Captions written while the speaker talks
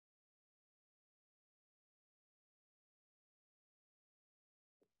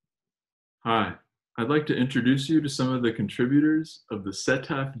Hi, I'd like to introduce you to some of the contributors of the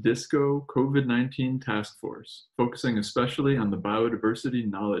CETAF DiSSCo COVID-19 Task Force, focusing especially on the Biodiversity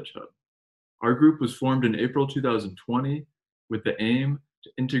Knowledge Hub. Our group was formed in April 2020 with the aim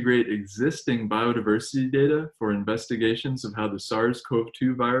to integrate existing biodiversity data for investigations of how the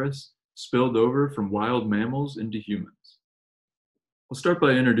SARS-CoV-2 virus spilled over from wild mammals into humans. I'll start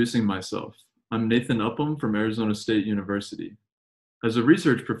by introducing myself. I'm Nathan Upham from Arizona State University. As a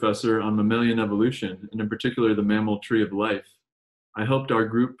research professor on mammalian evolution, and in particular the mammal tree of life, I helped our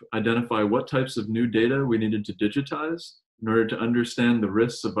group identify what types of new data we needed to digitize in order to understand the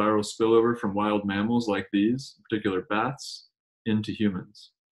risks of viral spillover from wild mammals like these, in particular bats, into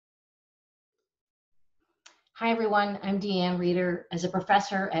humans. Hi everyone, I'm Deanne Reeder. As a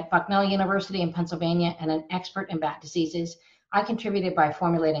professor at Bucknell University in Pennsylvania and an expert in bat diseases, I contributed by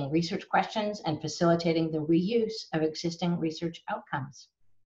formulating research questions and facilitating the reuse of existing research outcomes.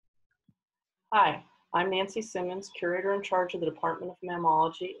 Hi, I'm Nancy Simmons, curator in charge of the Department of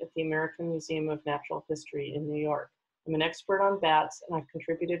Mammalogy at the American Museum of Natural History in New York. I'm an expert on bats, and I've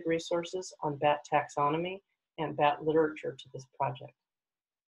contributed resources on bat taxonomy and bat literature to this project.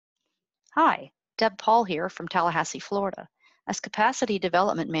 Hi, Deb Paul here from Tallahassee, Florida. As capacity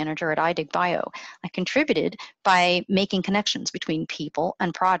development manager at iDigBio, I contributed by making connections between people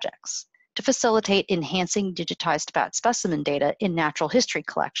and projects to facilitate enhancing digitized bat specimen data in natural history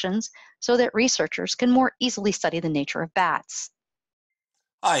collections so that researchers can more easily study the nature of bats.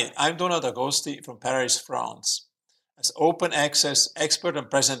 Hi, I'm Donald Agosti from Paris, France. As open access expert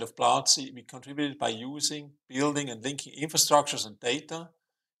and president of Platzi, we contributed by using, building and linking infrastructures and data,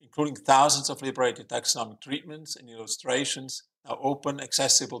 including thousands of liberated taxonomic treatments and illustrations, now open,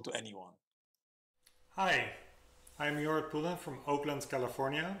 accessible to anyone. Hi, I'm Jorrit Poelen from Oakland,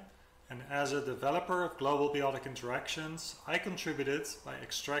 California, and as a developer of global biotic interactions, I contributed by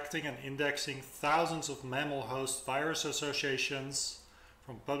extracting and indexing thousands of mammal host virus associations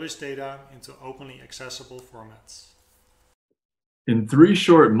from published data into openly accessible formats. In 3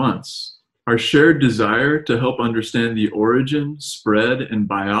 short months, our shared desire to help understand the origin, spread, and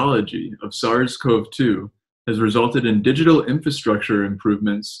biology of SARS-CoV-2 has resulted in digital infrastructure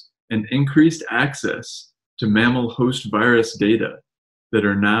improvements and increased access to mammal host virus data that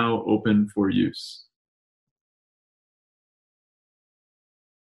are now open for use.